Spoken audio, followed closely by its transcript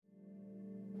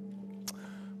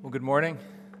Well, good morning.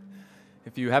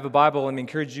 If you have a Bible, let me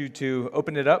encourage you to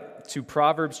open it up to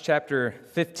Proverbs chapter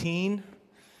 15.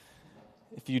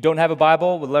 If you don't have a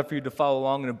Bible, we'd love for you to follow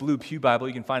along in a blue pew Bible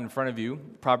you can find in front of you.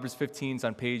 Proverbs 15 is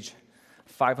on page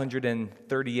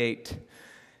 538.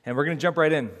 And we're going to jump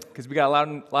right in because we got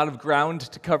a lot of ground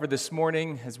to cover this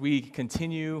morning as we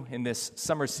continue in this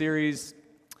summer series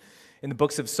in the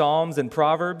books of Psalms and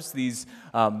Proverbs, these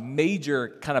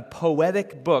major kind of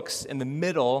poetic books in the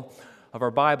middle of our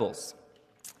Bibles.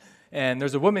 And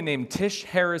there's a woman named Tish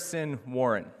Harrison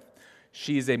Warren.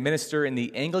 She's a minister in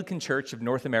the Anglican Church of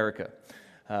North America.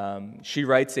 She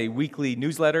writes a weekly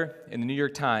newsletter in the New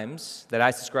York Times that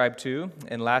I subscribe to,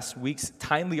 and last week's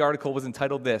timely article was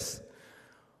entitled this: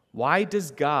 "Why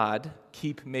Does God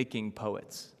Keep Making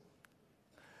Poets?"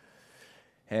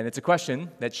 And it's a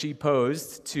question that she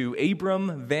posed to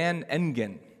Abram van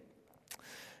Engen.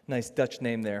 Nice Dutch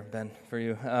name there, Ben, for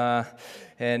you.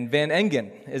 And Van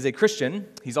Engen is a Christian.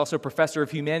 He's also a professor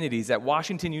of humanities at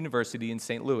Washington University in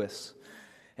St. Louis.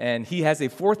 And he has a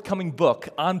forthcoming book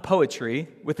on poetry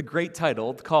with a great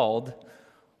title called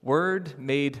Word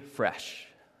Made Fresh.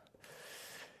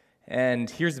 And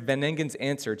here's Van Engen's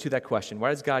answer to that question: why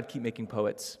does God keep making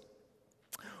poets?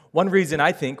 One reason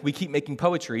I think we keep making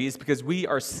poetry is because we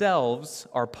ourselves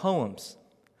are poems.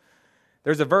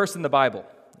 There's a verse in the Bible,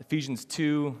 Ephesians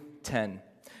 2:10,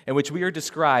 in which we are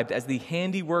described as the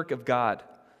handiwork of God.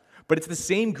 But it's the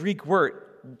same Greek root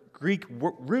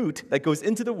that goes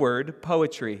into the word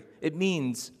poetry. It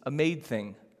means a made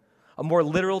thing. A more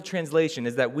literal translation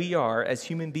is that we are, as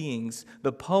human beings,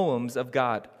 the poems of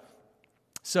God.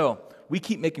 So, we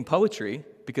keep making poetry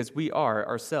because we are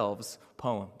ourselves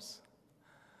poems.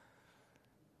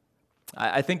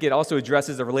 I think it also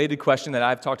addresses a related question that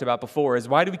I've talked about before, is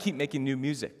why do we keep making new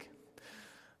music?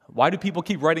 Why do people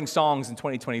keep writing songs in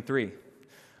 2023?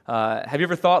 Have you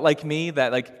ever thought, like me,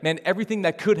 that, man, everything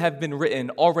that could have been written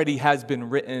already has been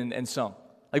written and sung?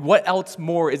 Like, what else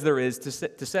more is there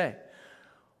to say?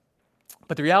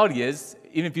 But the reality is,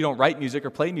 even if you don't write music or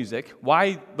play music,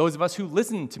 why those of us who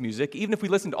listen to music, even if we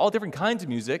listen to all different kinds of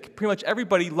music, pretty much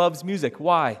everybody loves music.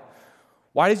 Why?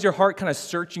 Why is your heart kind of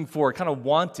searching for, kind of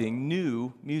wanting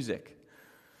new music?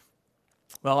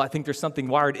 Well, I think there's something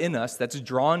wired in us that's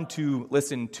drawn to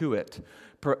listen to it,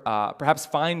 perhaps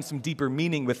find some deeper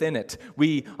meaning within it.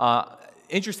 We,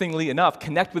 interestingly enough,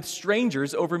 connect with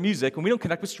strangers over music, and we don't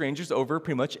connect with strangers over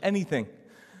pretty much anything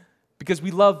because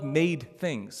we love made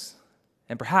things.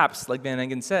 And perhaps, like Van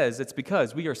Engen says, it's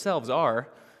because we ourselves are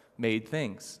made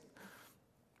things.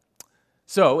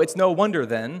 So it's no wonder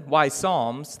then why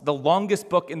Psalms, the longest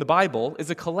book in the Bible, is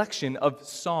a collection of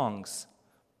songs,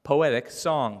 poetic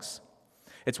songs.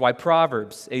 It's why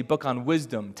Proverbs, a book on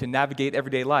wisdom to navigate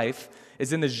everyday life,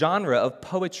 is in the genre of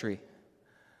poetry.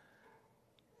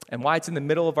 And why it's in the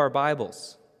middle of our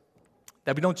Bibles.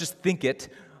 That we don't just think it,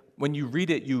 when you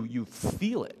read it, you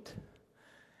feel it.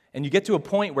 And you get to a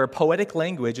point where poetic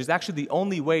language is actually the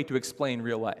only way to explain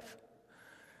real life.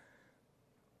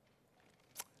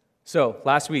 So,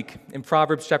 last week, in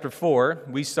Proverbs chapter 4,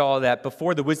 we saw that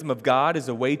before the wisdom of God is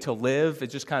a way to live,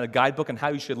 it's just kind of a guidebook on how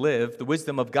you should live, the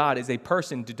wisdom of God is a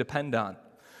person to depend on.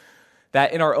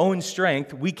 That in our own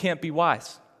strength, we can't be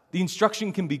wise. The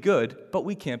instruction can be good, but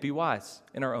we can't be wise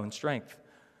in our own strength.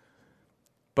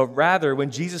 But rather,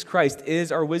 when Jesus Christ is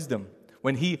our wisdom,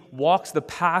 when He walks the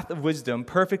path of wisdom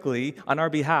perfectly on our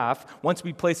behalf, once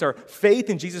we place our faith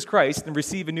in Jesus Christ and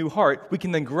receive a new heart, we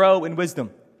can then grow in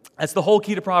wisdom. That's the whole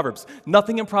key to Proverbs.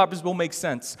 Nothing in Proverbs will make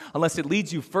sense unless it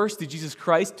leads you first to Jesus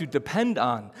Christ to depend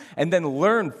on, and then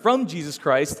learn from Jesus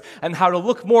Christ and how to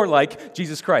look more like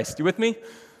Jesus Christ. You with me?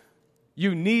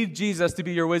 You need Jesus to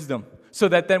be your wisdom, so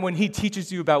that then when He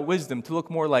teaches you about wisdom to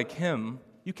look more like Him,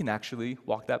 you can actually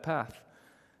walk that path.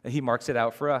 And He marks it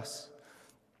out for us.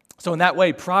 So in that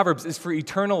way, Proverbs is for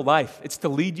eternal life. It's to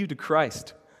lead you to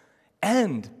Christ.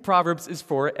 And Proverbs is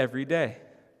for every day.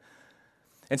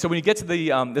 And so when you get to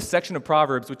this section of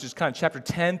Proverbs, which is kind of chapter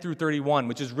 10 through 31,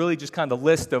 which is really just kind of the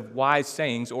list of wise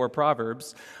sayings or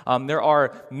proverbs, there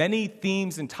are many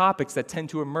themes and topics that tend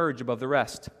to emerge above the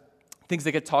rest, things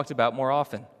that get talked about more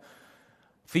often.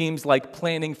 Themes like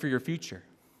planning for your future,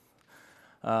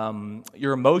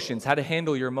 your emotions, how to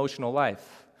handle your emotional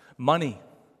life, money,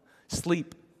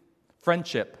 sleep,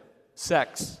 friendship,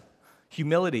 sex,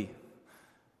 humility,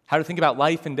 how to think about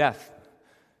life and death,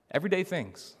 everyday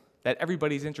things that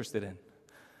everybody's interested in,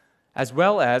 as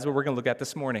well as what we're going to look at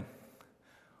this morning,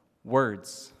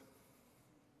 words.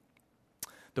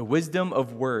 The wisdom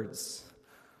of words,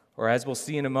 or as we'll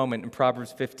see in a moment in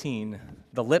Proverbs 15,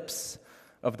 the lips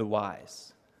of the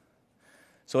wise.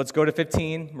 So let's go to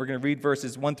 15. We're going to read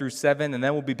verses 1 through 7, and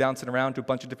then we'll be bouncing around to a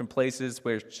bunch of different places,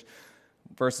 which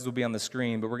verses will be on the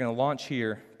screen. But we're going to launch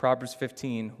here, Proverbs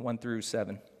 15, 1 through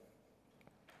 7.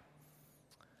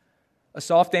 A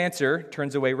soft answer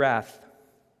turns away wrath,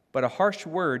 but a harsh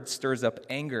word stirs up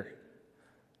anger.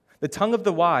 The tongue of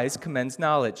the wise commends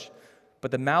knowledge,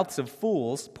 but the mouths of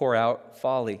fools pour out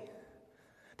folly.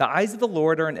 The eyes of the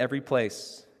Lord are in every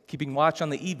place, keeping watch on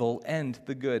the evil and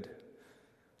the good.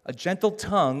 A gentle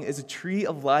tongue is a tree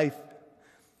of life,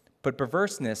 but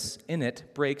perverseness in it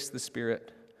breaks the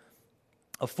spirit.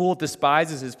 A fool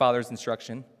despises his father's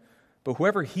instruction, but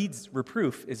whoever heeds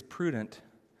reproof is prudent.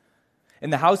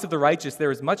 In the house of the righteous there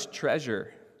is much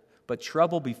treasure, but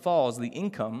trouble befalls the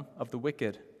income of the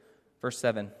wicked. Verse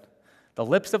 7, the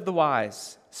lips of the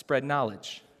wise spread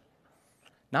knowledge.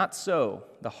 Not so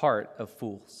the heart of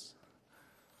fools.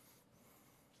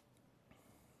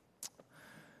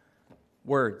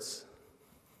 Words.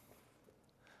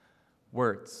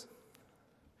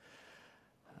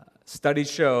 Studies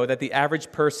show that the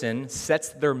average person sets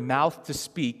their mouth to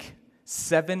speak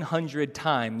 700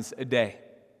 times a day.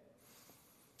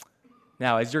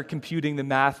 Now, as you're computing the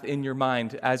math in your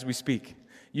mind as we speak,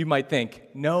 you might think,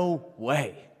 no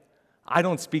way, I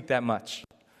don't speak that much.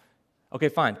 Okay,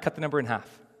 fine, cut the number in half.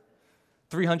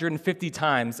 350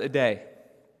 times a day.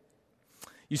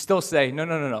 You still say,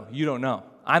 no, you don't know.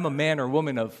 I'm a man or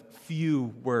woman of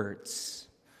few words.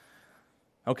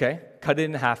 Okay, cut it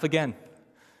in half again.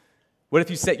 What if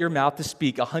you set your mouth to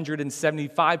speak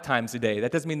 175 times a day?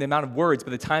 That doesn't mean the amount of words, but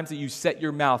the times that you set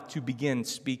your mouth to begin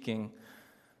speaking.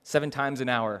 7 times an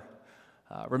hour.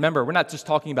 Remember, we're not just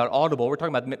talking about audible. We're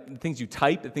talking about the things you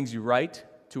type, the things you write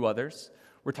to others.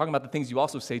 We're talking about the things you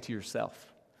also say to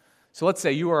yourself. So let's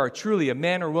say you are truly a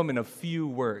man or woman of few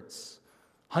words.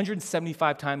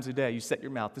 175 times a day you set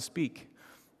your mouth to speak.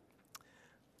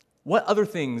 What other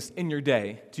things in your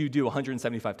day do you do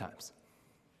 175 times?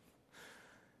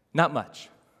 Not much.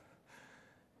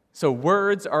 So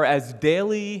words are as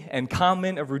daily and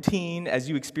common a routine as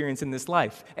you experience in this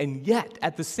life. And yet,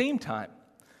 at the same time,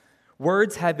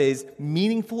 words have as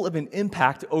meaningful of an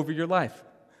impact over your life.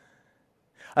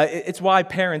 It's why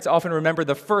parents often remember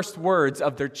the first words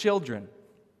of their children,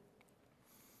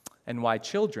 and why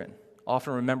children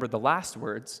often remember the last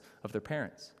words of their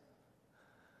parents.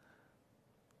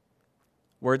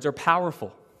 Words are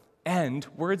powerful, and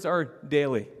words are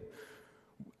daily.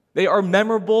 They are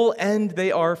memorable, and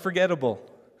they are forgettable.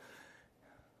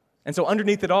 And so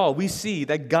underneath it all, we see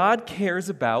that God cares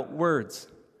about words.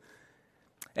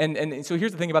 And so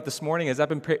here's the thing about this morning, as I've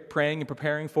been praying and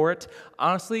preparing for it.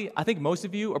 Honestly, I think most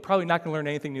of you are probably not going to learn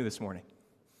anything new this morning.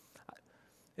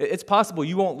 It's possible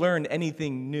you won't learn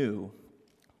anything new,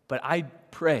 but I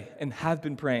pray and have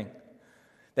been praying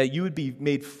that you would be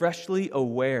made freshly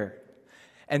aware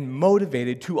and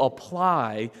motivated to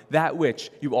apply that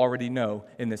which you already know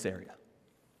in this area.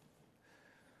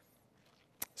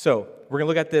 So we're going to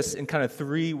look at this in kind of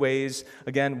 3 ways.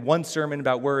 Again, one sermon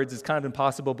about words is kind of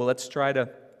impossible, but let's try to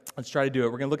do it. We're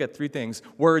going to look at 3 things.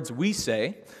 Words we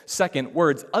say. Second,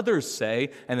 words others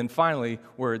say. And then finally,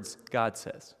 words God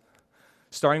says.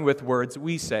 Starting with words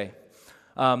we say.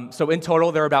 So in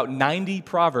total, there are about 90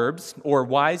 proverbs or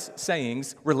wise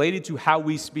sayings related to how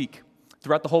we speak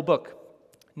throughout the whole book.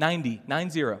 90.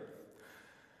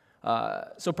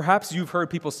 So perhaps you've heard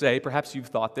people say, perhaps you've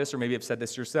thought this, or maybe have said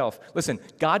this yourself. Listen,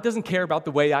 God doesn't care about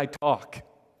the way I talk.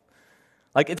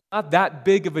 Like, it's not that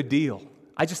big of a deal.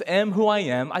 I just am who I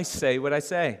am. I say what I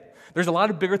say. There's a lot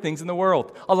of bigger things in the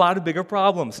world, a lot of bigger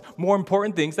problems, more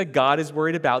important things that God is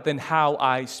worried about than how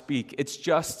I speak. It's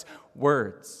just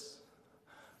words.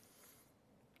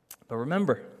 But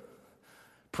remember,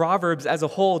 Proverbs as a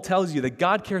whole tells you that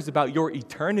God cares about your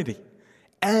eternity.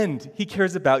 And He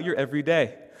cares about your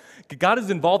everyday. God is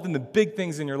involved in the big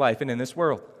things in your life and in this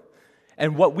world.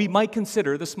 And what we might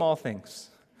consider the small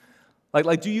things.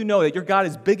 Like, do you know that your God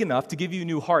is big enough to give you a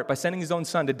new heart by sending His own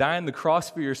Son to die on the cross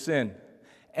for your sin?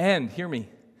 And, hear me,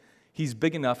 He's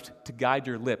big enough to guide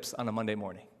your lips on a Monday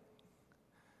morning.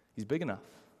 He's big enough.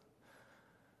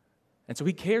 And so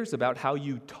He cares about how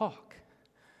you talk.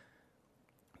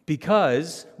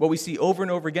 Because what we see over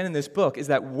and over again in this book is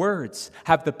that words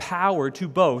have the power to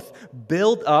both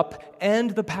build up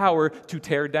and the power to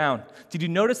tear down. Did you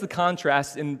notice the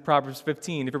contrast in Proverbs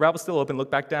 15? If your Bible's still open,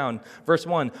 look back down. Verse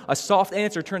 1, a soft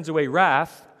answer turns away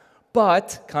wrath,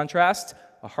 but, contrast,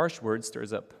 a harsh word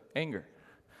stirs up anger.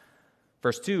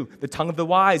 Verse 2, the tongue of the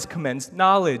wise commends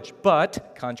knowledge,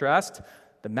 but, contrast,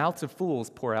 the mouths of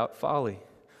fools pour out folly.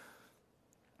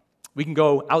 We can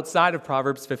go outside of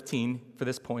Proverbs 15 for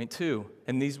this point too,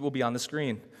 and these will be on the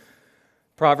screen.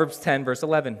 Proverbs 10, verse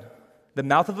 11. The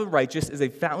mouth of the righteous is a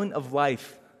fountain of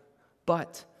life,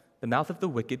 but the mouth of the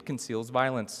wicked conceals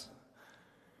violence.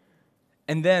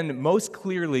 And then, most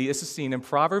clearly, this is seen in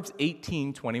Proverbs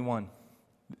 18:21.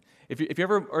 If you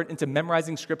ever are into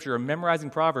memorizing scripture or memorizing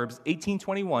Proverbs,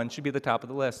 18:21 should be at the top of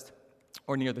the list,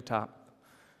 or near the top,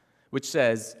 which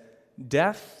says,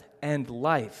 "Death and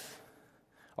life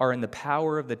are in the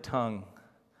power of the tongue,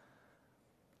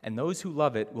 and those who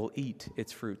love it will eat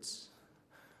its fruits."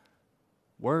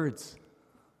 Words.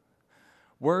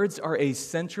 Words are a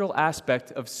central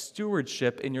aspect of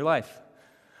stewardship in your life.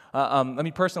 Let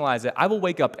me personalize it. I will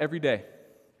wake up every day,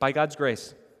 by God's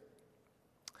grace,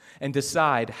 and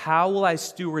decide, how will I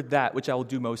steward that which I will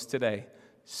do most today?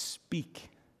 Speak.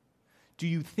 Do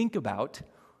you think about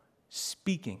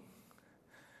speaking?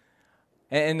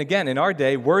 And again, in our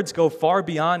day, words go far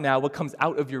beyond now what comes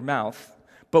out of your mouth,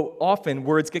 but often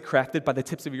words get crafted by the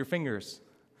tips of your fingers,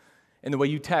 in the way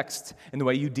you text, in the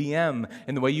way you DM,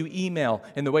 in the way you email,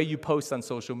 in the way you post on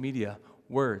social media.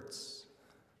 Words.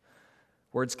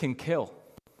 Words can kill,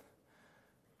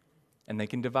 and they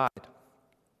can divide.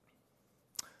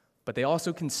 But they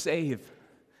also can save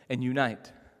and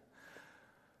unite.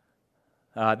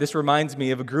 This reminds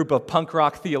me of a group of punk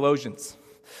rock theologians,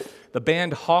 the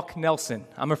band Hawk Nelson.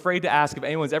 I'm afraid to ask if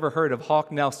anyone's ever heard of Hawk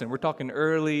Nelson. We're talking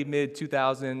early,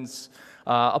 mid-2000s,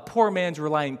 a poor man's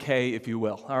Reliant K, if you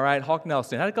will. All right, Hawk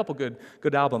Nelson had a couple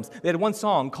good albums. They had one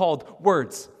song called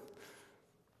Words.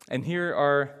 And here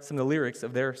are some of the lyrics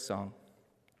of their song.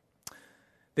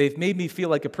 "They've made me feel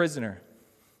like a prisoner.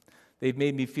 They've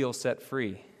made me feel set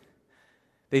free.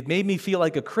 They've made me feel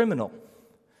like a criminal,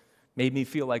 made me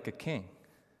feel like a king.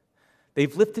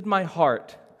 They've lifted my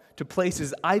heart to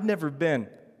places I'd never been,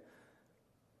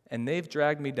 and they've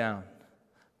dragged me down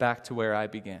back to where I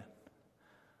began."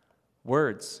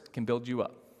 Words can build you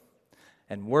up,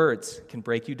 and words can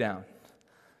break you down.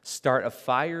 Start a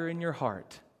fire in your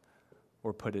heart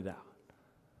or put it out.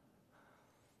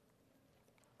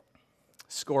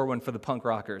 Score one for the punk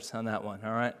rockers on that one,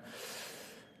 all right?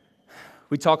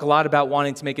 We talk a lot about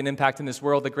wanting to make an impact in this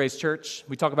world at Grace Church.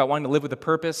 We talk about wanting to live with a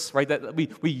purpose, right? That we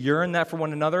yearn that for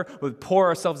one another. We pour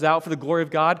ourselves out for the glory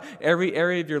of God. Every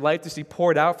area of your life to see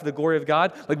poured out for the glory of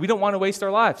God. Like, we don't want to waste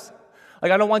our lives.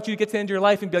 Like, I don't want you to get to the end of your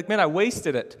life and be like, man, I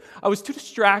wasted it. I was too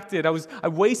distracted. I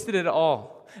wasted it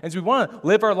all. And so we want to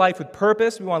live our life with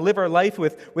purpose. We want to live our life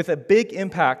with a big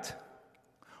impact.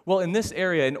 Well, in this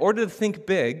area, in order to think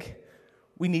big,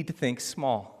 we need to think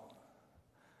small.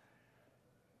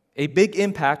 A big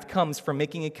impact comes from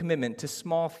making a commitment to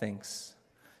small things,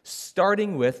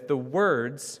 starting with the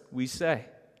words we say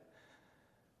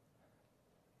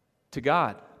to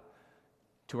God,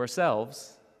 to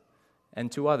ourselves, and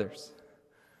to others.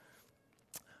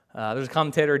 There's a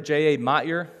commentator, J.A.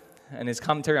 Motyer, and his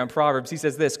commentary on Proverbs. He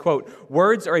says this, quote,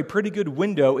 "Words are a pretty good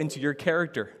window into your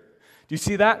character." Do you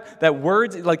see that? That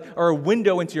words are a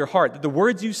window into your heart. That the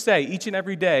words you say each and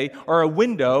every day are a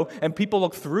window, and people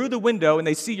look through the window and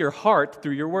they see your heart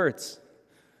through your words.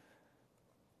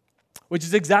 Which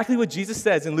is exactly what Jesus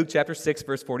says in Luke chapter 6,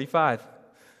 verse 45.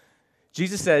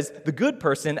 Jesus says, "The good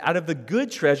person out of the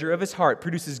good treasure of his heart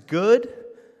produces good,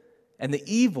 and the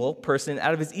evil person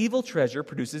out of his evil treasure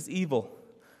produces evil.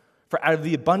 For out of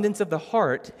the abundance of the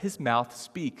heart, his mouth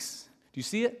speaks." Do you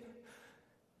see it?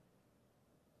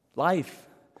 Life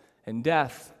and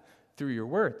death through your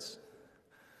words.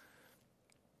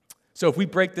 So if we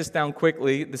break this down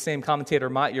quickly, the same commentator,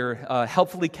 Motyer,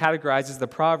 helpfully categorizes the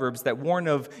Proverbs that warn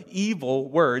of evil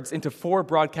words into 4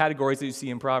 broad categories that you see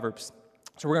in Proverbs.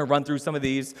 So we're going to run through some of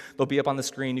these. They'll be up on the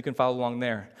screen. You can follow along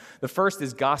there. The first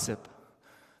is gossip.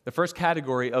 The first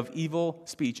category of evil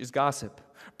speech is gossip.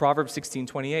 Proverbs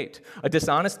 16:28. "A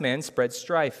dishonest man spreads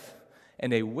strife,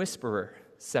 and a whisperer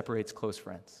separates close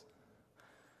friends."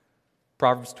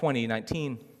 Proverbs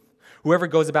 20:19. "Whoever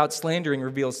goes about slandering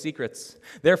reveals secrets.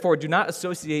 Therefore, do not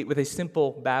associate with a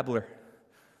simple babbler."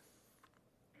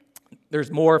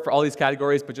 There's more for all these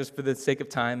categories, but just for the sake of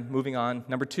time, moving on.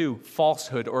 Number 2,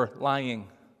 falsehood or lying.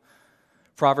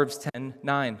 Proverbs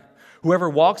 10:9. "Whoever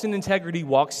walks in integrity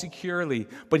walks securely,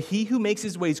 but he who makes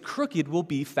his ways crooked will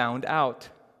be found out."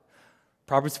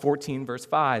 Proverbs 14, verse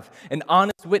 5. "An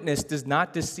honest witness does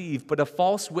not deceive, but a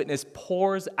false witness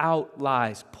pours out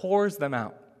lies," pours them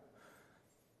out.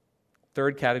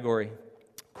 Third category,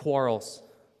 quarrels.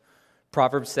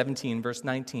 Proverbs 17, verse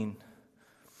 19.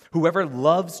 "Whoever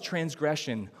loves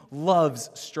transgression loves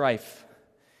strife.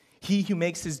 He who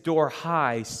makes his door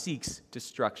high seeks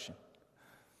destruction."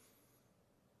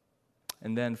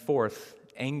 And then fourth,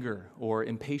 anger or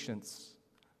impatience.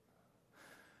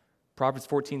 Proverbs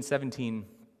 14:17,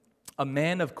 "A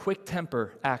man of quick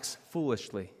temper acts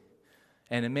foolishly,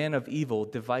 and a man of evil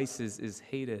devices is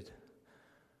hated.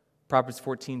 Proverbs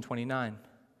 14:29.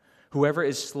 Whoever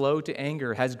is slow to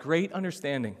anger has great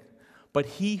understanding, but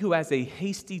he who has a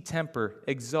hasty temper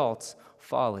exalts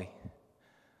folly.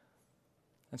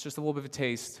 That's just a little bit of a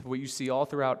taste of what you see all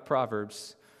throughout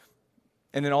Proverbs.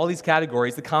 And in all these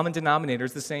categories, the common denominator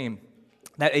is the same,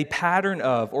 that a pattern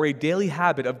of or a daily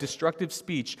habit of destructive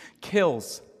speech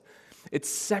kills. It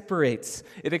separates.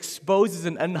 It exposes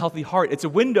an unhealthy heart. It's a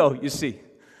window, you see.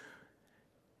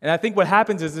 And I think what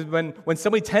happens is when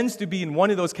somebody tends to be in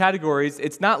one of those categories,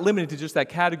 it's not limited to just that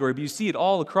category, but you see it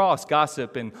all across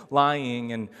gossip and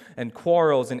lying and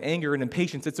quarrels and anger and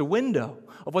impatience. It's a window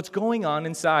of what's going on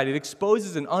inside. It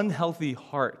exposes an unhealthy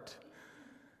heart.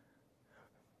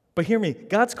 But hear me,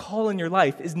 God's call in your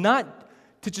life is not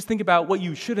to just think about what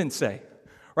you shouldn't say,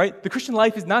 right? The Christian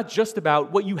life is not just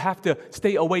about what you have to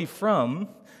stay away from,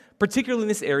 particularly in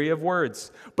this area of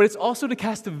words, but it's also to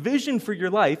cast a vision for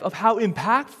your life of how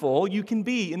impactful you can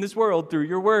be in this world through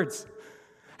your words,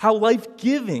 how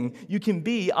life-giving you can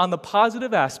be on the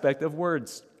positive aspect of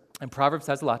words. And Proverbs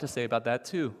has a lot to say about that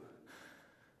too.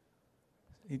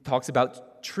 He talks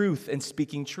about truth and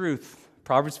speaking truth.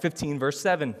 Proverbs 15, verse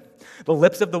 7. The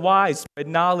lips of the wise spread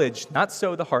knowledge, not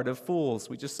so the heart of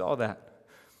fools. We just saw that.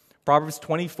 Proverbs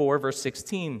 24, verse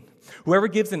 16. Whoever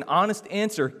gives an honest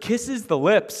answer kisses the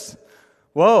lips.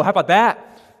 Whoa, how about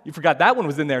that? You forgot that one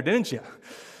was in there, didn't you?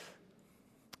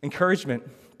 Encouragement.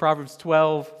 Proverbs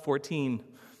 12, 14.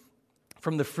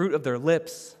 From the fruit of their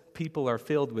lips, people are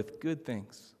filled with good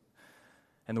things,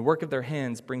 and the work of their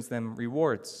hands brings them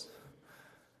rewards.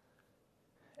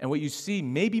 And what you see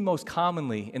maybe most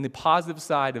commonly in the positive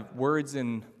side of words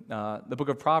in the book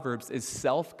of Proverbs is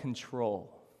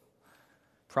self-control.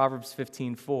 Proverbs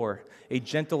 15:4, a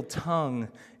gentle tongue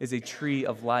is a tree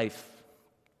of life.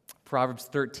 Proverbs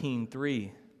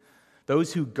 13:3,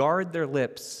 those who guard their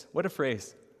lips, what a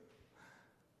phrase.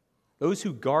 Those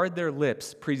who guard their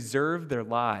lips preserve their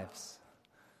lives,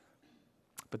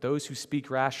 but those who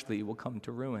speak rashly will come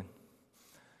to ruin.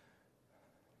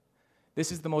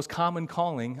 This is the most common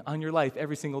calling on your life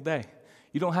every single day.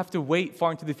 You don't have to wait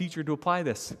far into the future to apply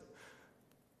this.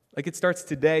 Like it starts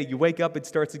today, you wake up, it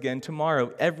starts again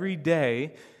tomorrow. Every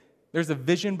day, there's a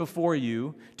vision before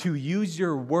you to use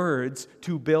your words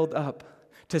to build up,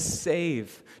 to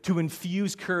save, to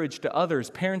infuse courage to others,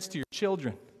 parents to your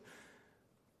children.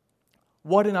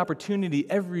 What an opportunity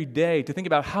every day to think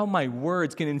about how my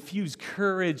words can infuse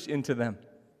courage into them.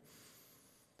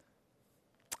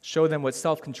 Show them what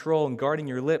self-control and guarding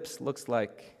your lips looks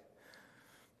like.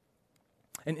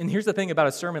 And here's the thing about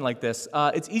a sermon like this.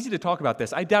 It's easy to talk about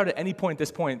this. I doubt at any point at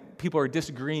this point people are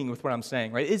disagreeing with what I'm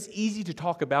saying, right? It's easy to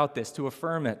talk about this, to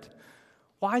affirm it.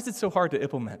 Why is it so hard to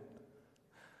implement?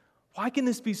 Why can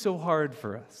this be so hard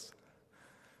for us?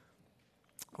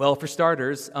 Well, for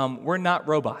starters, we're not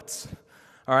robots.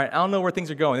 All right, I don't know where things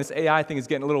are going. This AI thing is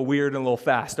getting a little weird and a little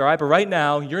fast, all right? But right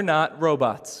now, you're not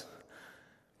robots.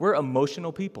 We're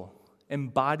emotional people,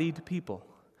 embodied people.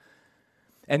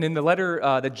 And in the letter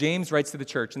that James writes to the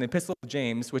church, in the Epistle of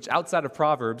James, which outside of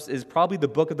Proverbs is probably the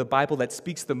book of the Bible that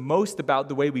speaks the most about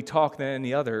the way we talk than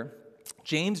any other,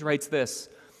 James writes this: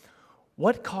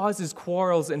 what causes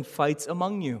quarrels and fights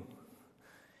among you?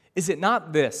 Is it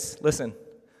not this, listen,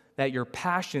 that your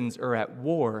passions are at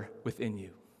war within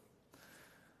you?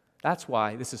 That's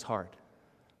why this is hard.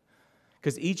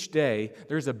 Because each day,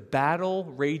 there's a battle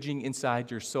raging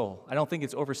inside your soul. I don't think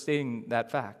it's overstating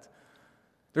that fact.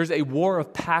 There's a war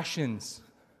of passions.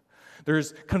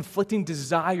 There's conflicting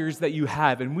desires that you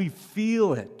have, and we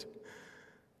feel it.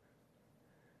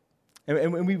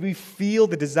 And we feel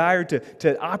the desire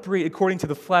to operate according to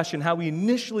the flesh and how we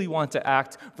initially want to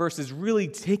act versus really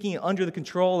taking it under the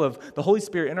control of the Holy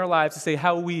Spirit in our lives to say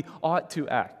how we ought to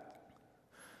act.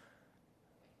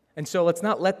 And so let's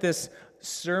not let this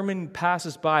sermon pass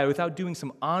us by without doing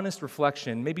some honest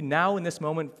reflection, maybe now in this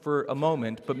moment for a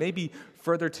moment, but maybe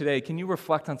further today. Can you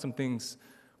reflect on some things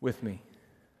with me?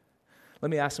 Let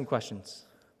me ask some questions.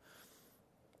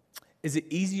 Is it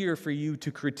easier for you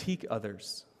to critique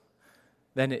others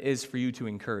than it is for you to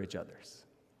encourage others?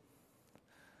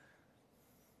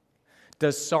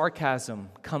 Does sarcasm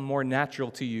come more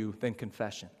natural to you than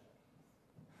confession?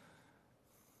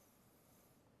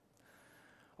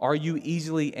 Are you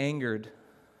easily angered,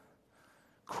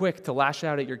 quick to lash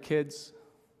out at your kids,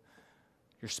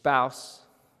 your spouse,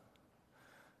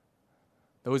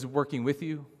 those working with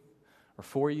you or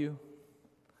for you?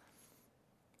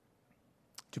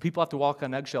 Do people have to walk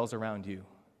on eggshells around you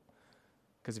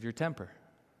because of your temper?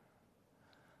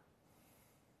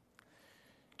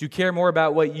 Do you care more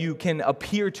about what you can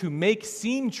appear to make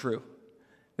seem true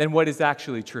than what is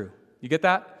actually true? You get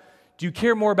that? Do you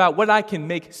care more about what I can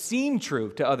make seem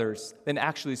true to others than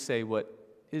actually say what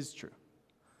is true?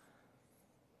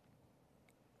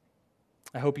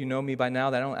 I hope you know me by now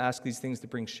that I don't ask these things to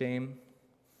bring shame.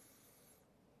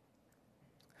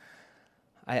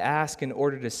 I ask in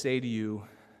order to say to you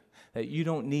that you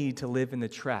don't need to live in the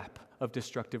trap of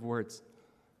destructive words.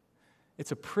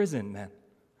 It's a prison, man.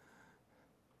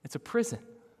 It's a prison.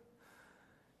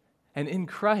 And in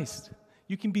Christ,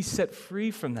 you can be set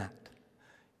free from that.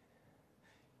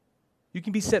 You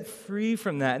can be set free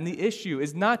from that. And the issue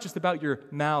is not just about your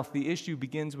mouth. The issue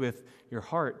begins with your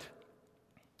heart.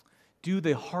 Do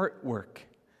the heart work,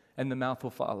 and the mouth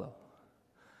will follow.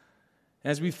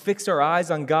 As we fix our eyes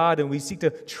on God and we seek to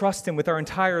trust Him with our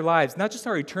entire lives, not just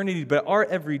our eternity, but our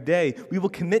everyday, we will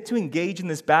commit to engage in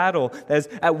this battle that is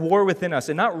at war within us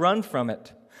and not run from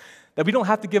it. That we don't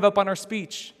have to give up on our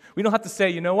speech. We don't have to say,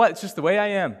 you know what, it's just the way I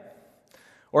am.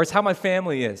 Or it's how my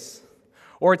family is.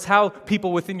 Or it's how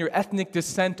people within your ethnic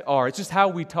descent are. It's just how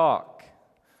we talk.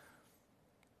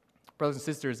 Brothers and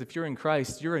sisters, if you're in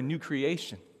Christ, you're a new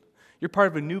creation. You're part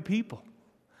of a new people.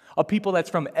 A people that's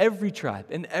from every tribe,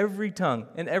 and every tongue,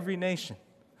 and every nation.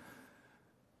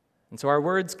 And so our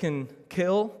words can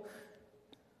kill,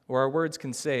 or our words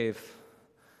can save.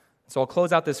 So I'll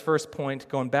close out this first point,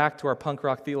 going back to our punk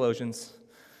rock theologians.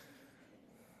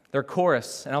 Their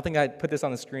chorus, and I don't think I put this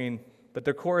on the screen, but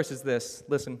their chorus is this.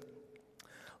 Listen.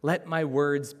 Let my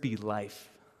words be life.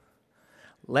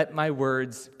 Let my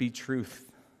words be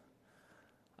truth.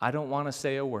 I don't want to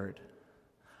say a word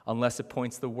unless it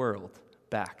points the world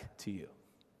back to you.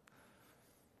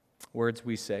 Words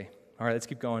we say. All right, let's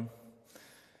keep going.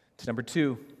 To number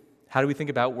 2, how do we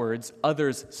think about words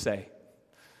others say?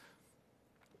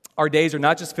 Our days are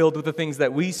not just filled with the things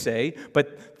that we say,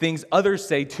 but things others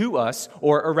say to us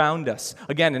or around us.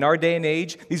 Again, in our day and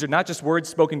age, these are not just words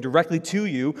spoken directly to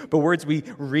you, but words we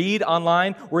read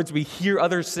online, words we hear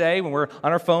others say when we're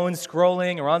on our phones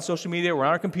scrolling, or on social media, or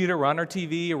on our computer, or on our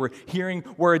TV, or we're hearing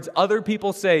words other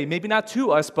people say, maybe not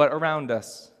to us, but around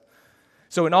us.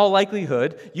 So in all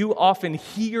likelihood, you often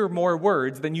hear more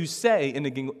words than you say in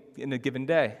a given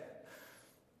day.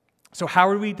 So how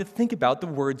are we to think about the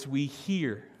words we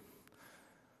hear?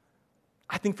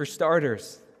 I think for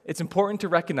starters, it's important to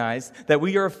recognize that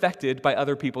we are affected by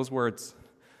other people's words.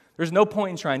 There's no point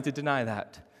in trying to deny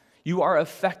that. You are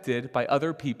affected by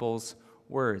other people's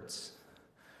words,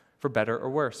 for better or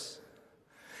worse.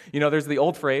 You know, there's the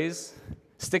old phrase,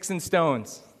 sticks and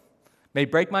stones may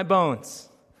break my bones,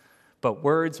 but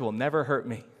words will never hurt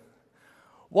me.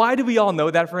 Why do we all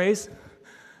know that phrase?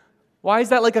 Why is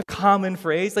that like a common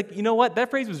phrase? Like, you know what?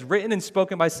 That phrase was written and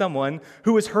spoken by someone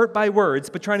who was hurt by words,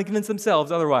 but trying to convince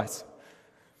themselves otherwise.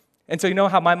 And so you know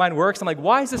how my mind works? I'm like,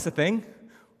 why is this a thing?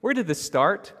 Where did this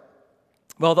start?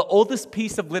 Well, the oldest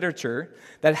piece of literature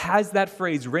that has that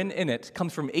phrase written in it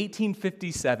comes from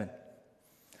 1857.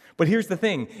 But here's the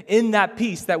thing. In that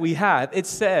piece that we have, it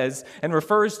says and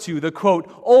refers to the,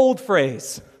 quote, old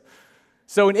phrase.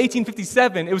 So in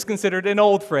 1857, it was considered an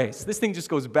old phrase. This thing just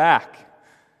goes back.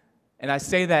 And I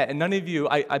say that, and none of you,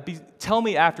 tell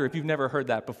me after if you've never heard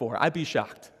that before. I'd be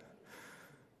shocked.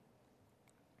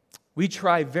 We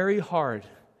try very hard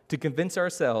to convince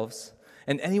ourselves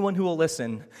and anyone who will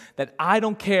listen that I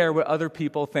don't care what other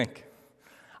people think.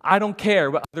 I don't care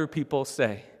what other people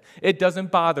say. It doesn't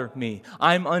bother me.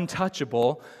 I'm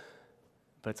untouchable.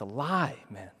 But it's a lie,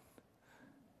 man.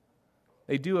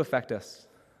 They do affect us.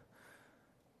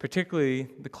 Particularly,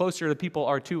 the closer the people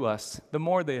are to us, the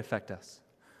more they affect us.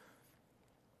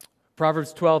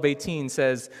 Proverbs 12:18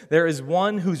 says, "There is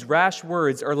one whose rash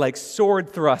words are like sword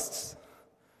thrusts,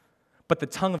 but the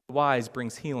tongue of the wise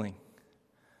brings healing."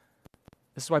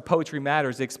 This is why poetry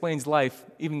matters. It explains life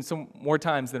even some more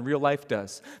times than real life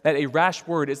does. That a rash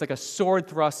word is like a sword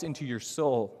thrust into your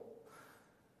soul.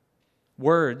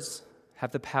 Words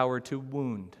have the power to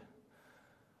wound.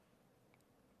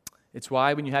 It's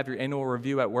why when you have your annual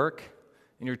review at work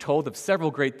and you're told of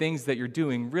several great things that you're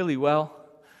doing really well,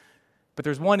 but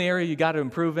there's one area you got to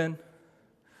improve in,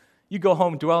 you go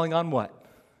home dwelling on what?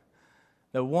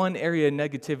 The one area of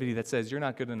negativity that says you're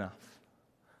not good enough.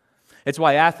 It's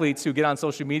why athletes who get on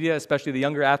social media, especially the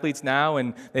younger athletes now,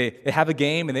 and they have a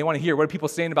game and they want to hear what are people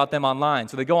saying about them online.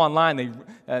 So they go online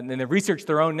and they research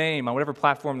their own name on whatever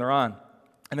platform they're on.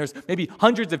 And there's maybe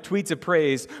hundreds of tweets of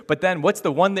praise, but then what's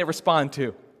the one they respond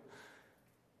to?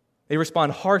 They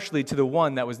respond harshly to the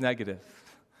one that was negative.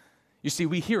 You see,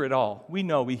 we hear it all. We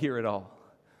know we hear it all.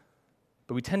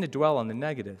 But we tend to dwell on the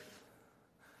negative.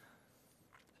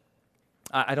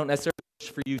 I don't necessarily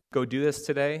wish for you to go do this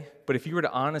today, but if you were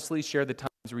to honestly share the times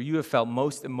where you have felt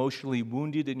most emotionally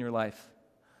wounded in your life,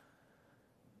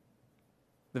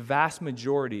 the vast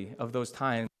majority of those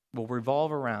times will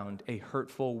revolve around a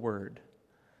hurtful word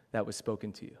that was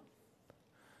spoken to you.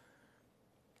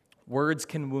 Words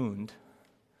can wound,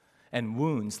 and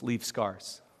wounds leave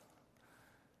scars.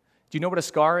 Do you know what a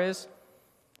scar is?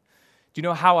 Do you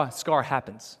know how a scar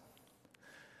happens?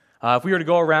 If we were to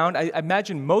go around, I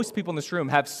imagine most people in this room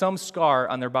have some scar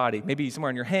on their body, maybe somewhere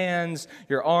on your hands,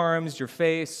 your arms, your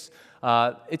face.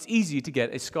 It's easy to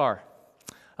get a scar.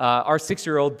 Our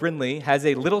 6-year-old Brindley has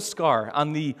a little scar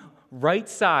on the right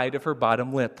side of her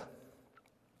bottom lip.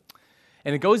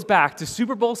 And it goes back to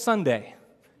Super Bowl Sunday,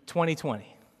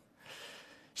 2020.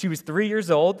 She was 3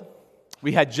 years old.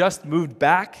 We had just moved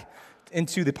back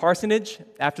into the parsonage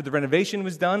after the renovation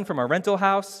was done from our rental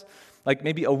house, like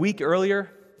maybe a week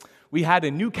earlier. We had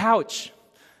a new couch,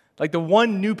 like the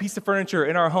one new piece of furniture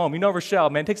in our home. You know Rochelle,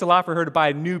 man, it takes a lot for her to buy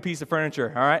a new piece of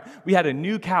furniture, all right? We had a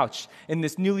new couch in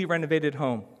this newly renovated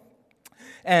home.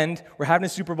 And we're having a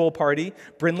Super Bowl party.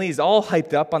 Brindley is all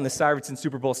hyped up on the Syvertson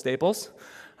Super Bowl staples,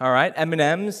 all right?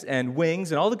 M&Ms and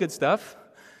wings and all the good stuff.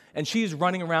 And she's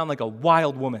running around like a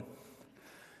wild woman.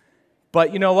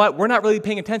 But you know what? We're not really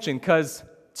paying attention because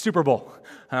Super Bowl,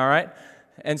 all right?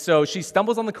 And so she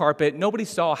stumbles on the carpet. Nobody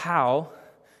saw how.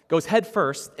 Goes head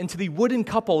first into the wooden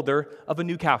cup holder of a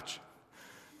new couch.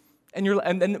 And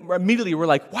immediately we're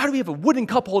like, why do we have a wooden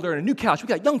cup holder and a new couch? We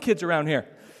got young kids around here.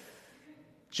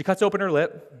 She cuts open her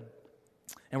lip,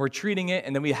 and we're treating it,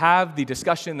 and then we have the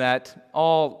discussion that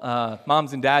all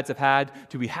moms and dads have had.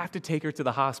 Do we have to take her to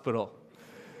the hospital?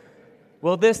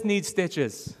 Well, this needs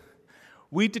stitches.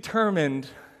 We determined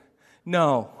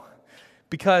no,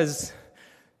 because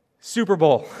Super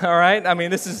Bowl, all right? I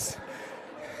mean, this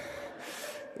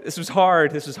was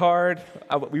hard.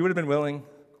 We would have been willing.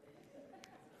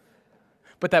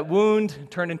 But that wound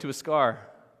turned into a scar.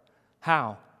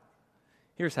 How?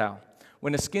 Here's how.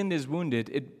 When a skin is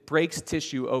wounded, it breaks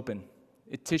tissue open.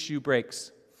 Tissue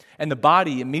breaks. And the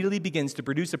body immediately begins to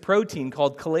produce a protein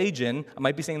called collagen, I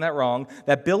might be saying that wrong,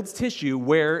 that builds tissue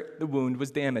where the wound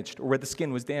was damaged, or where the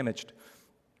skin was damaged.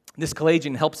 This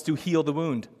collagen helps to heal the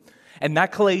wound. And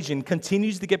that collagen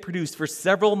continues to get produced for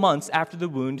several months after the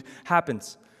wound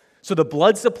happens. So the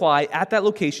blood supply at that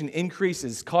location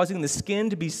increases, causing the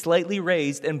skin to be slightly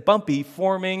raised and bumpy,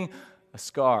 forming a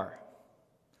scar.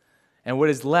 And what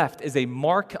is left is a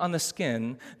mark on the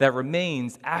skin that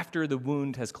remains after the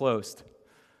wound has closed.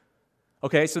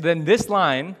 Okay, so then this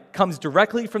line comes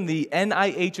directly from the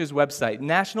NIH's website,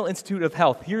 National Institute of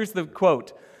Health. Here's the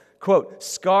quote,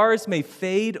 "Scars may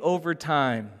fade over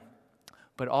time,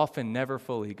 but often never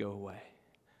fully go away."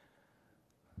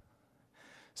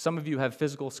 Some of you have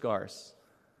physical scars,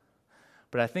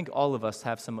 but I think all of us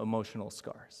have some emotional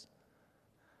scars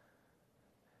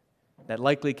that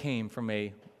likely came from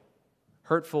a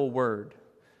hurtful word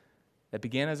that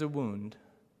began as a wound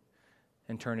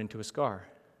and turned into a scar.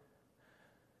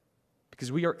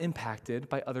 Because we are impacted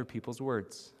by other people's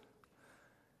words,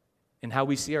 in how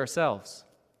we see ourselves,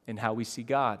 in how we see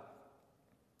God,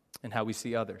 and how we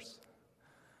see others.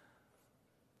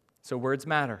 So words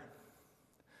matter.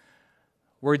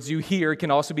 Words you hear can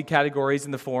also be categorized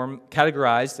in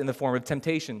the form of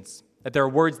temptations. That there are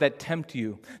words that tempt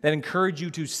you, that encourage you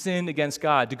to sin against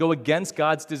God, to go against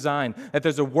God's design. That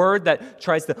there's a word that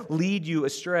tries to lead you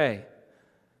astray.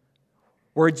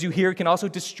 Words you hear can also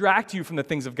distract you from the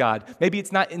things of God. Maybe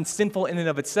it's not sinful in and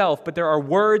of itself, but there are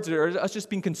words, or us just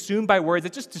being consumed by words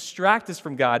that just distract us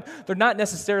from God. They're not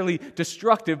necessarily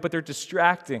destructive, but they're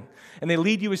distracting. And they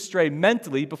lead you astray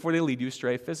mentally before they lead you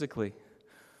astray physically.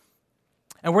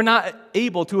 And we're not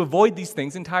able to avoid these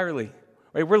things entirely.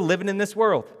 Right? We're living in this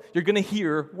world. You're going to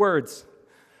hear words.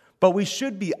 But we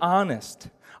should be honest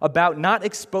about not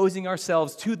exposing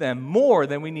ourselves to them more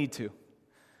than we need to.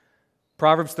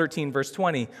 Proverbs 13, verse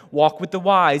 20, "Walk with the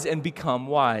wise and become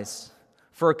wise,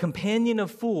 for a companion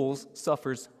of fools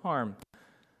suffers harm."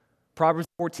 Proverbs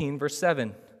 14, verse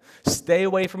 7, "Stay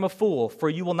away from a fool, for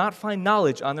you will not find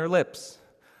knowledge on their lips."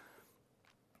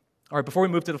 All right, before we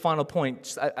move to the final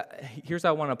point, here's how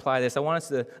I want to apply this. I want us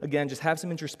to, again, just have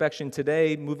some introspection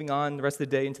today, moving on the rest of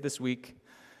the day into this week.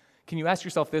 Can you ask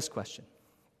yourself this question?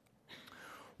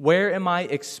 Where am I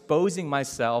exposing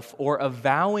myself or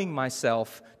avowing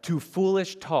myself to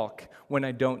foolish talk when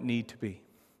I don't need to be?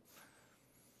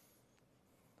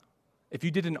 If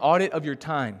you did an audit of your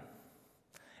time,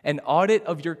 an audit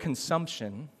of your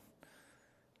consumption,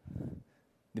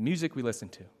 the music we listen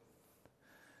to,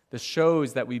 the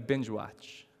shows that we binge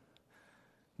watch,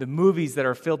 the movies that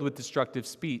are filled with destructive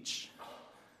speech,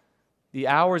 the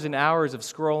hours and hours of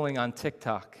scrolling on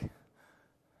TikTok.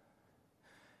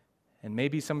 And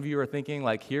maybe some of you are thinking,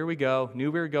 like, here we go,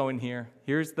 knew we were going here.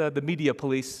 Here's the media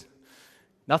police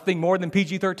Nothing more than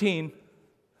PG-13.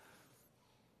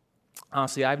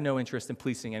 Honestly, I have no interest in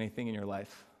policing anything in your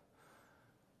life.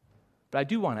 But I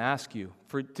do want to ask you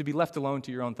to be left alone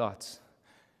to your own thoughts.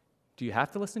 Do you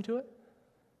have to listen to it?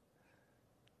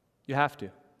 You have to.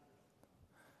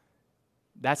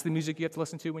 That's the music you have to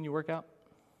listen to when you work out?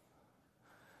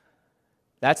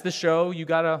 That's the show you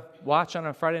got to watch on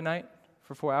a Friday night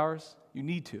for 4 hours? You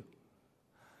need to.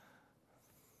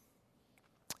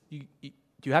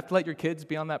 Do you have to let your kids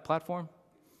be on that platform?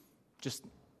 Just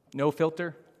no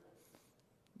filter?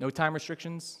 No time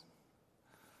restrictions?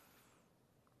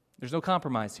 There's no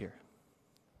compromise here.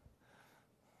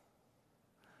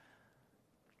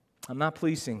 I'm not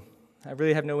policing. I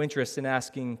really have no interest in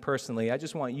asking personally. I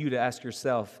just want you to ask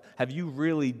yourself, have you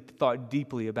really thought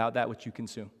deeply about that which you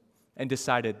consume and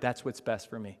decided that's what's best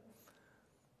for me?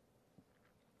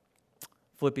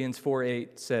 Philippians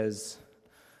 4:8 says,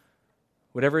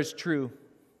 whatever is true,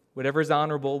 whatever is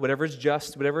honorable, whatever is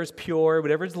just, whatever is pure,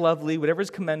 whatever is lovely, whatever is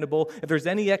commendable, if there's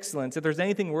any excellence, if there's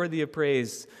anything worthy of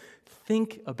praise,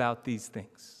 think about these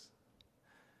things.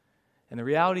 And the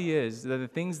reality is that the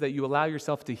things that you allow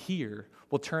yourself to hear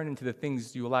will turn into the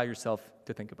things you allow yourself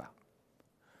to think about.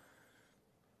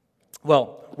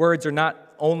 Well, words are not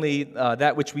only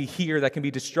that which we hear that can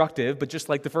be destructive, but just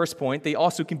like the first point, they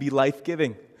also can be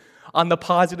life-giving. On the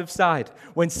positive side,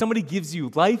 when somebody gives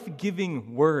you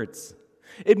life-giving words,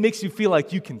 it makes you feel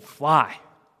like you can fly.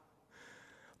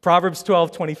 Proverbs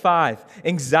 12:25,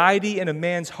 anxiety in a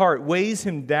man's heart weighs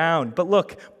him down,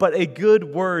 but a good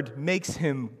word makes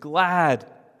him glad.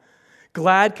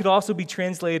 Glad could also be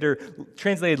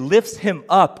translated lifts him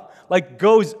up, like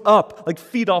goes up, like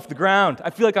feet off the ground. I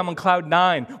feel like I'm on cloud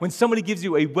 9. When somebody gives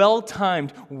you a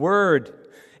well-timed word,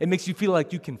 it makes you feel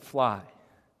like you can fly.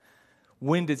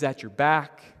 Wind is at your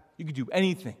back. You can do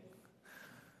anything.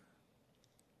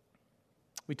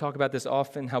 We talk about this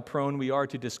often, how prone we are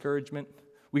to discouragement.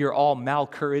 We are all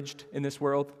malcouraged in this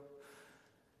world.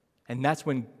 And that's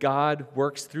when God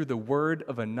works through the word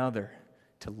of another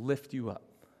to lift you up.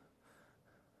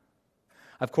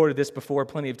 I've quoted this before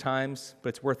plenty of times, but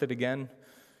it's worth it again.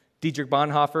 Dietrich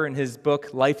Bonhoeffer, in his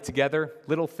book, Life Together,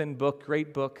 little thin book,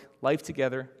 great book, Life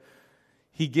Together,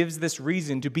 he gives this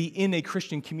reason to be in a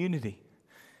Christian community.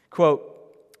 Quote,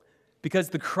 because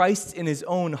the Christ in his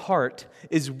own heart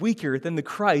is weaker than the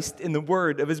Christ in the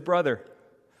word of his brother.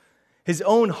 His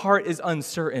own heart is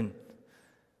uncertain.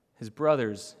 His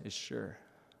brother's is sure.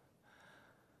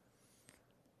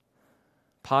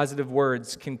 Positive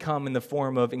words can come in the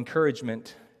form of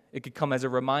encouragement. It could come as a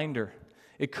reminder.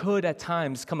 It could at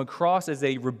times come across as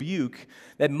a rebuke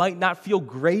that might not feel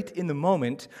great in the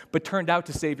moment, but turned out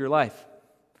to save your life.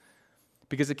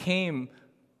 Because it came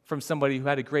from somebody who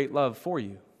had a great love for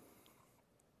you.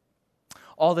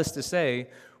 All this to say,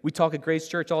 we talk at Grace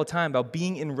Church all the time about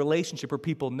being in relationship where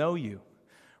people know you.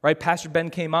 Right? Pastor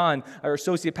Ben came on, our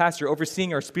associate pastor,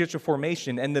 overseeing our spiritual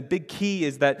formation, and the big key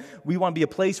is that we want to be a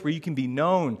place where you can be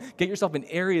known. Get yourself in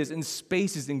areas, in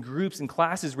spaces, in groups, in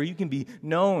classes where you can be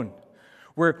known,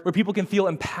 where people can feel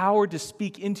empowered to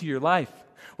speak into your life,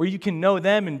 where you can know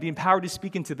them and be empowered to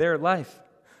speak into their life.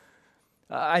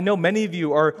 I know many of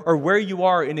you are where you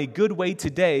are in a good way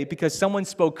today because someone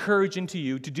spoke courage into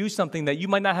you to do something that you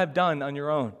might not have done on your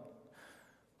own.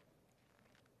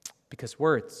 Because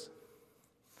words,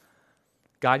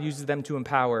 God uses them to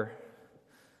empower,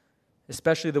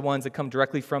 especially the ones that come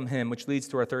directly from Him, which leads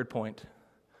to our third point.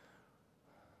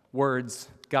 Words,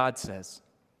 God says.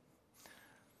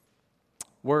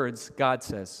 Words, God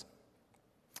says.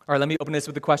 All right, let me open this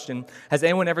with a question. Has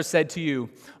anyone ever said to you,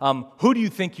 who do you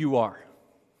think you are?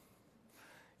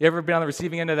 You ever been on the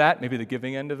receiving end of that? Maybe the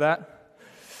giving end of that?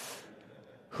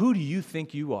 Who do you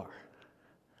think you are?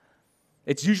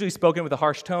 It's usually spoken with a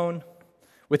harsh tone,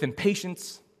 with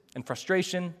impatience and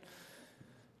frustration.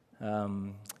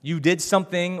 You did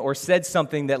something or said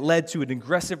something that led to an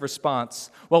aggressive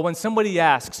response. Well, when somebody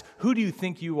asks, who do you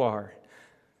think you are?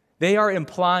 They are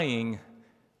implying,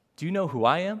 do you know who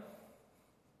I am?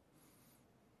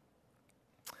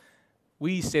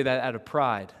 We say that out of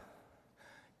pride.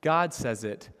 God says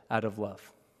it out of love.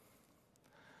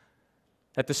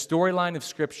 That the storyline of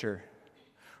Scripture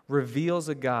reveals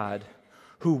a God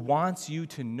who wants you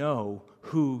to know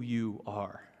who you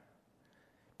are,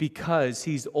 because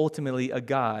He's ultimately a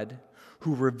God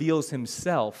who reveals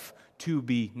Himself to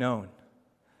be known.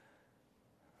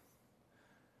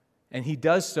 And He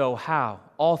does so how?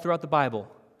 All throughout the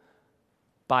Bible,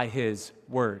 by His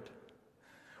Word.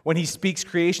 When He speaks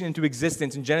creation into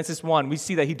existence in Genesis 1, we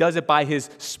see that He does it by His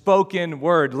spoken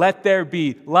word. Let there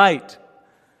be light.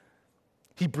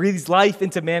 He breathes life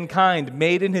into mankind,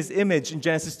 made in His image in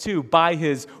Genesis 2, by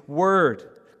His word.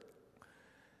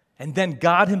 And then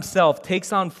God himself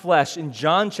takes on flesh in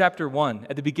John chapter 1,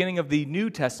 at the beginning of the New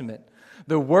Testament.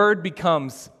 The Word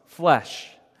becomes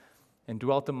flesh and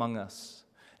dwelt among us.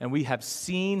 And we have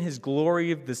seen his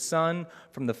glory of the Son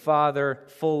from the Father,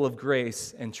 full of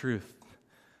grace and truth.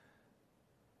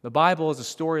 The Bible is a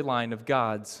storyline of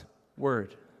God's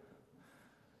Word.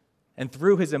 And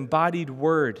through his embodied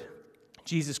Word,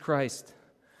 Jesus Christ,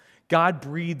 God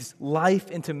breathes life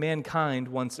into mankind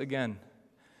once again,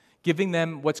 giving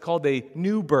them what's called a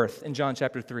new birth in John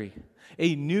chapter 3.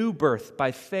 A new birth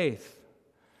by faith,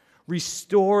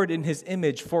 restored in his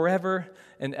image forever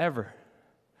and ever.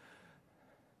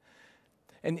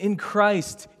 And in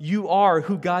Christ, you are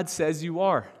who God says you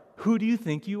are. Who do you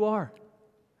think you are?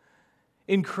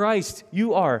 In Christ,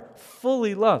 you are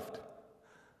fully loved,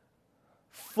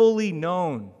 fully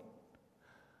known,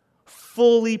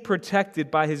 fully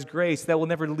protected by his grace that will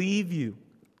never leave you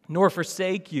nor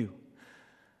forsake you.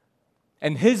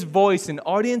 And his voice, an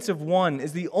audience of one,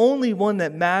 is the only one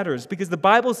that matters, because the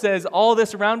Bible says all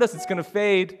this around us, it's going to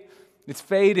fade. It's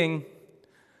fading.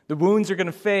 The wounds are going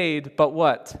to fade, but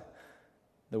what?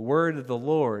 The word of the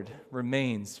Lord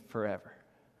remains forever.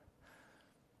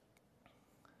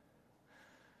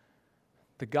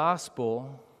 The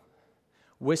gospel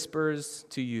whispers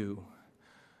to you,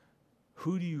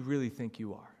 who do you really think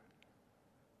you are?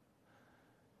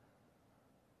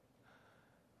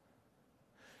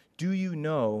 Do you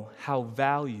know how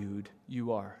valued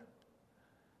you are?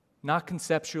 Not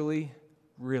conceptually,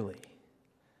 really.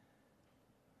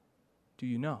 Do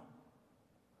you know?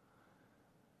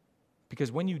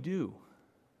 Because when you do,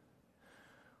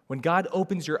 when God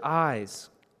opens your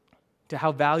eyes to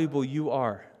how valuable you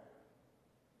are,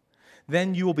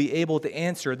 then you will be able to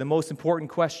answer the most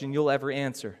important question you'll ever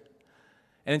answer.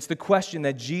 And it's the question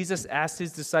that Jesus asked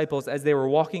his disciples as they were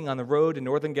walking on the road in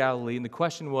northern Galilee. And the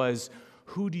question was,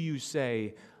 who do you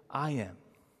say I am?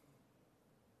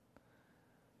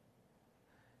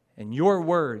 And your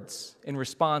words in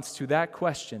response to that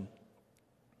question,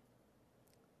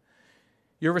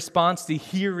 your response to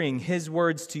hearing his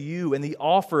words to you and the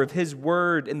offer of his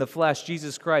word in the flesh,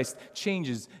 Jesus Christ,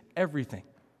 changes everything.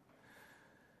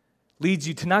 Leads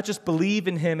you to not just believe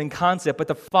in him in concept, but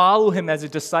to follow him as a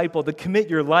disciple, to commit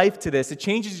your life to this. It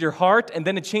changes your heart, and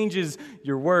then it changes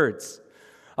your words.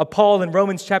 Paul in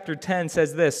Romans chapter 10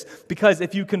 says this, because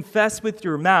if you confess with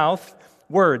your mouth,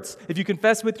 if you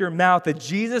confess with your mouth that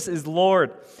Jesus is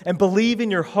Lord and believe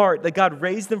in your heart that God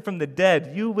raised him from the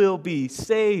dead, you will be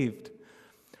saved.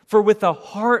 For with the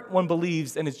heart one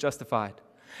believes and is justified,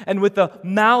 and with the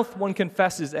mouth one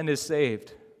confesses and is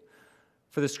saved.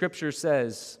 For the scripture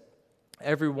says,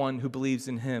 everyone who believes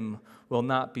in him will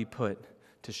not be put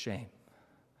to shame.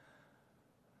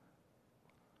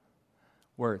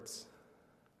 Words.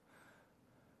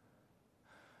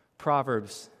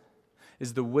 Proverbs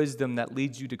is the wisdom that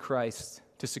leads you to Christ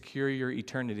to secure your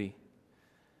eternity.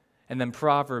 And then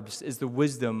Proverbs is the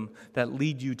wisdom that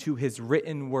leads you to his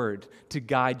written word to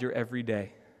guide your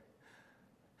everyday.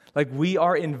 Like, we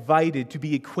are invited to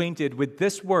be acquainted with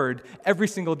this word every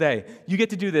single day. You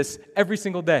get to do this every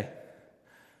single day.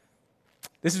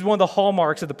 This is one of the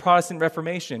hallmarks of the Protestant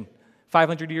Reformation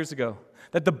 500 years ago,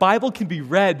 that the Bible can be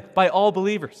read by all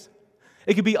believers.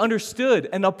 It can be understood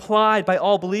and applied by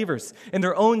all believers in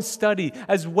their own study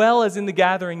as well as in the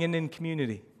gathering and in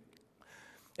community.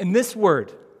 And this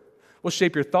word will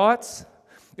shape your thoughts,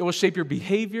 it will shape your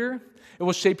behavior, it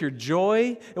will shape your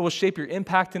joy, it will shape your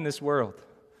impact in this world.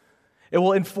 It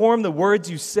will inform the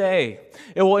words you say,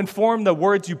 it will inform the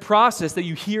words you process that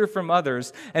you hear from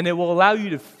others, and it will allow you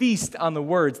to feast on the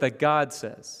words that God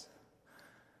says.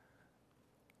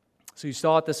 So you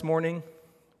saw it this morning.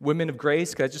 Women of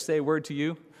grace, can I just say a word to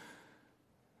you?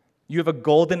 You have a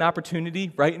golden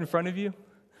opportunity right in front of you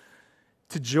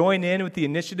to join in with the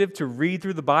initiative to read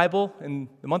through the Bible in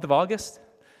the month of August,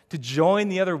 to join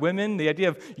the other women, the idea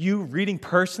of you reading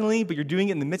personally, but you're doing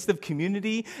it in the midst of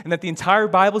community, and that the entire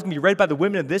Bible is going to be read by the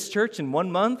women of this church in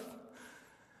 1 month.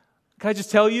 Can I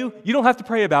just tell you, you don't have to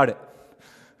pray about it.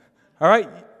 All right?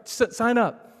 Sign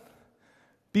up.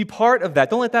 Be part of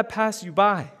that. Don't let that pass you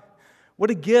by.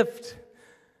 What a gift.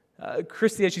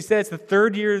 Christy, as she said, it's the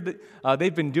third year that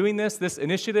they've been doing this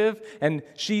initiative, and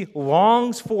she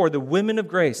longs for the women of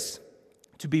grace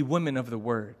to be women of the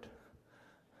Word,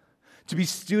 to be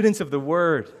students of the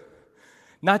Word,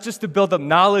 not just to build up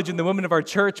knowledge in the women of our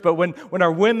church, but when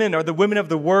our women are the women of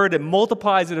the Word, it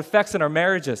multiplies the effects in our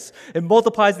marriages. It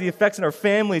multiplies the effects in our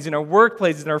families, in our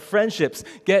workplaces, in our friendships.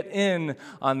 Get in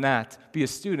on that. Be a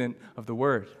student of the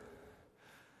Word.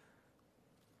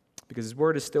 Because His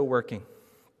Word is still working.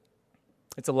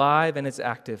 It's alive and it's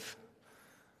active.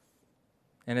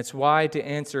 And it's why, to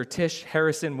answer Tish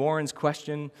Harrison Warren's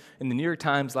question in the New York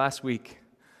Times last week,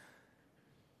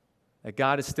 that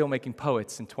God is still making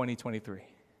poets in 2023.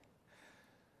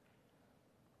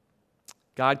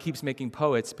 God keeps making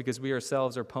poets because we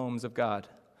ourselves are poems of God,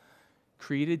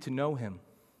 created to know Him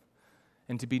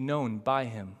and to be known by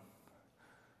Him.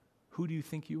 Who do you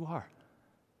think you are?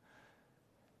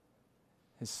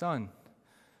 His son,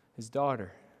 His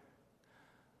daughter.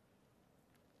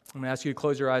 I'm going to ask you to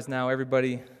close your eyes now,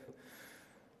 everybody.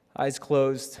 Eyes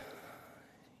closed.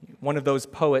 One of those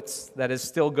poets that is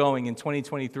still going in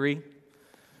 2023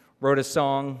 wrote a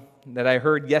song that I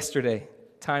heard yesterday,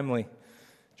 timely,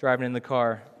 driving in the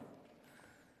car.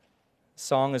 The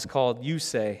song is called You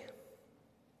Say.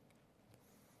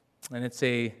 And it's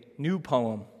a new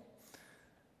poem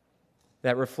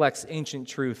that reflects ancient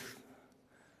truth.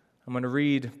 I'm going to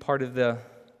read part of the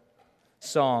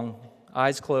song.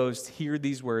 Eyes closed, hear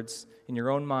these words in your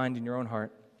own mind, in your own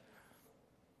heart.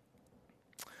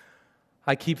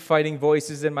 I keep fighting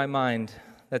voices in my mind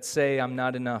that say I'm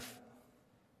not enough.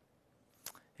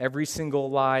 Every single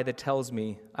lie that tells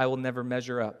me I will never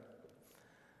measure up.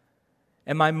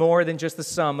 Am I more than just the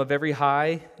sum of every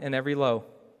high and every low?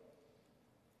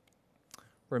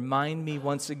 Remind me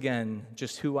once again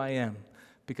just who I am,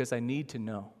 because I need to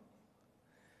know.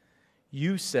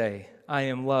 You say I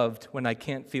am loved when I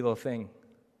can't feel a thing.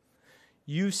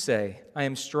 You say I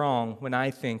am strong when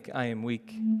I think I am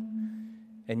weak.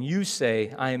 And you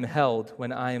say I am held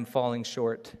when I am falling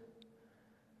short.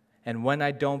 And when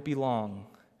I don't belong,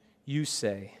 you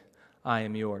say I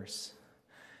am yours.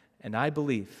 And I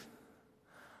believe,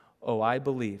 oh, I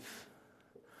believe,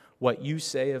 what you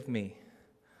say of me,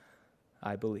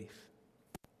 I believe.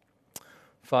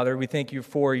 Father, we thank you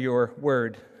for your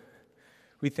word.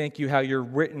 We thank you how your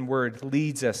written word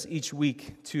leads us each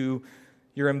week to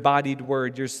your embodied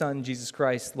word, your Son, Jesus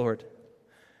Christ, Lord.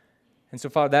 And so,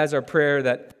 Father, that is our prayer,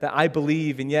 that I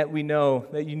believe, and yet we know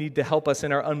that you need to help us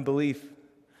in our unbelief.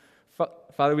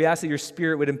 Father, we ask that your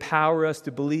Spirit would empower us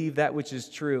to believe that which is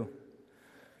true,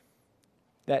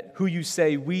 that who you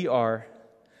say we are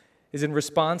is in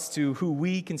response to who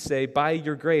we can say by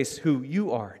your grace who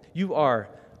you are. You are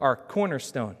our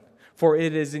cornerstone, for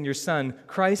it is in your Son,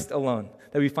 Christ alone,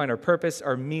 that we find our purpose,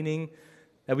 our meaning,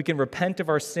 that we can repent of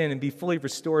our sin and be fully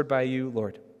restored by you,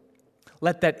 Lord.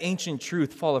 Let that ancient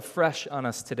truth fall afresh on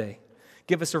us today.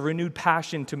 Give us a renewed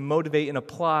passion to motivate and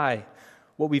apply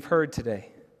what we've heard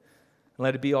today. And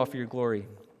let it be all for your glory.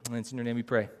 And it's in your name we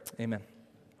pray. Amen.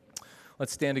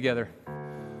 Let's stand together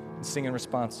and sing in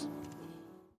response.